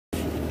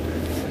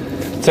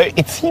So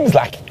it seems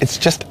like it's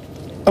just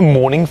a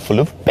morning full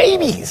of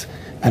babies.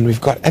 And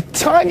we've got a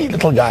tiny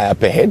little guy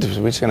up ahead.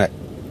 We're just going to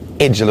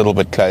edge a little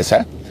bit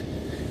closer.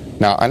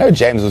 Now, I know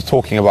James was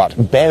talking about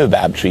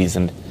baobab trees,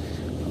 and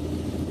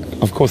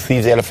of course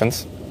these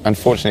elephants,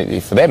 unfortunately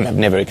for them, have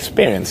never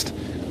experienced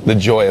the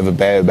joy of a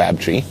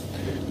baobab tree.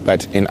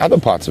 But in other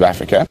parts of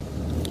Africa,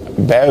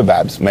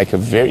 baobabs make a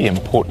very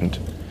important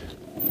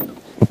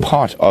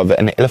part of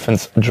an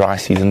elephant's dry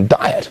season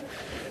diet.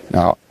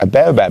 Now, a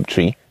baobab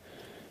tree,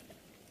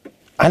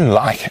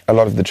 unlike a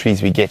lot of the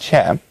trees we get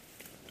here,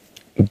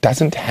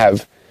 doesn't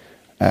have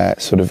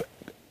sort of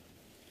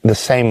the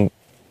same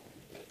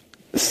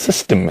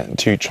system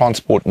to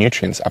transport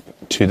nutrients up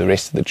to the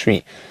rest of the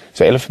tree.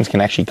 So elephants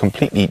can actually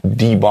completely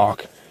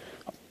debark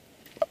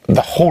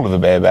the whole of a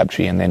baobab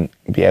tree and then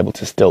be able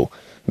to still,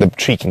 the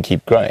tree can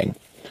keep growing.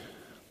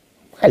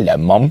 Hello,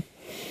 Mom.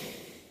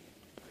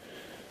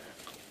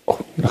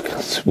 Oh, look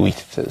how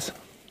sweet it is.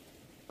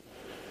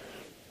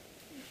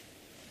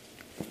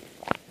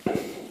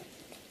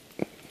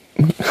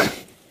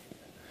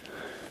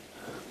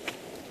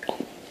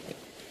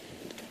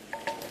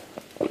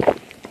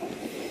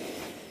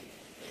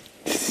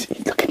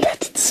 Look at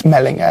that, it's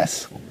smelling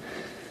us.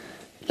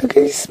 Look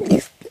at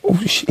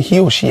he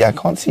or she, I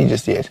can't see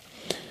just yet.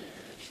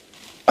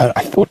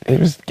 I thought it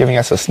was giving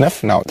us a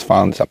sniff, now it's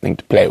found something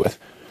to play with.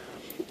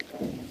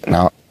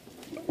 Now,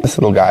 this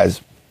little guy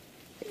is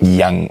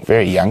young,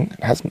 very young,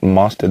 hasn't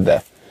mastered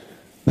the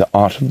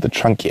art of the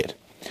trunk yet.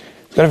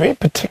 He's got a very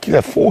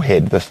particular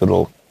forehead, this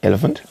little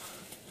elephant.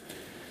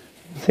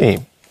 See,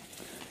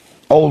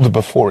 old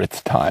before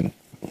its time,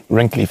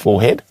 wrinkly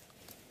forehead.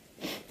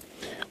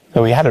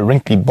 So we had a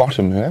wrinkly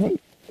bottom, we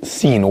haven't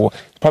seen, or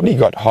it's probably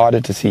got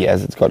harder to see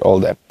as it's got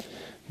older.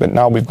 But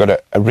now we've got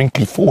a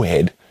wrinkly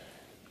forehead.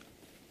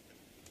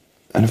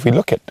 And if we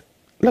look at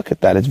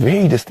that, it's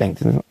very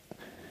distinct. It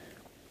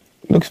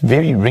looks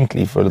very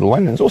wrinkly for a little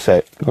one. And it's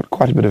also got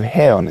quite a bit of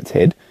hair on its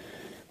head.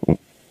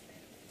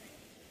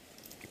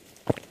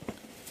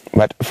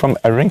 But from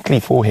a wrinkly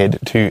forehead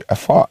to a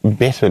far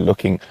better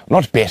looking,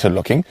 not better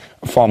looking,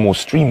 a far more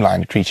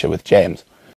streamlined creature with James.